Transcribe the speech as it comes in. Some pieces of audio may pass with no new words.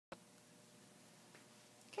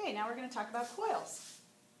Okay, now we're going to talk about coils.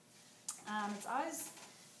 It's always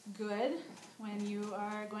good when you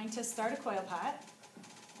are going to start a coil pot,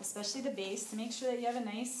 especially the base, to make sure that you have a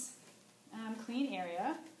nice clean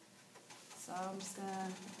area. So I'm just going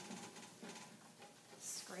to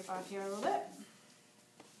scrape off here a little bit.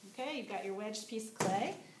 Okay, you've got your wedged piece of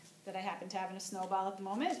clay that I happen to have in a snowball at the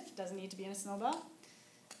moment. It doesn't need to be in a snowball.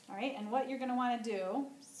 All right, and what you're going to want to do,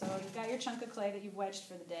 so you've got your chunk of clay that you've wedged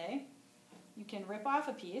for the day. You can rip off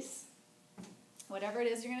a piece, whatever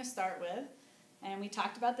it is you're going to start with. And we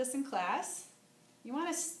talked about this in class. You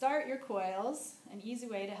want to start your coils. An easy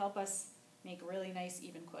way to help us make really nice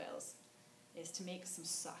even coils is to make some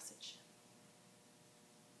sausage.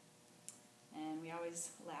 And we always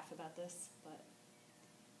laugh about this, but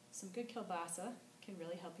some good kielbasa can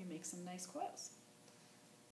really help you make some nice coils.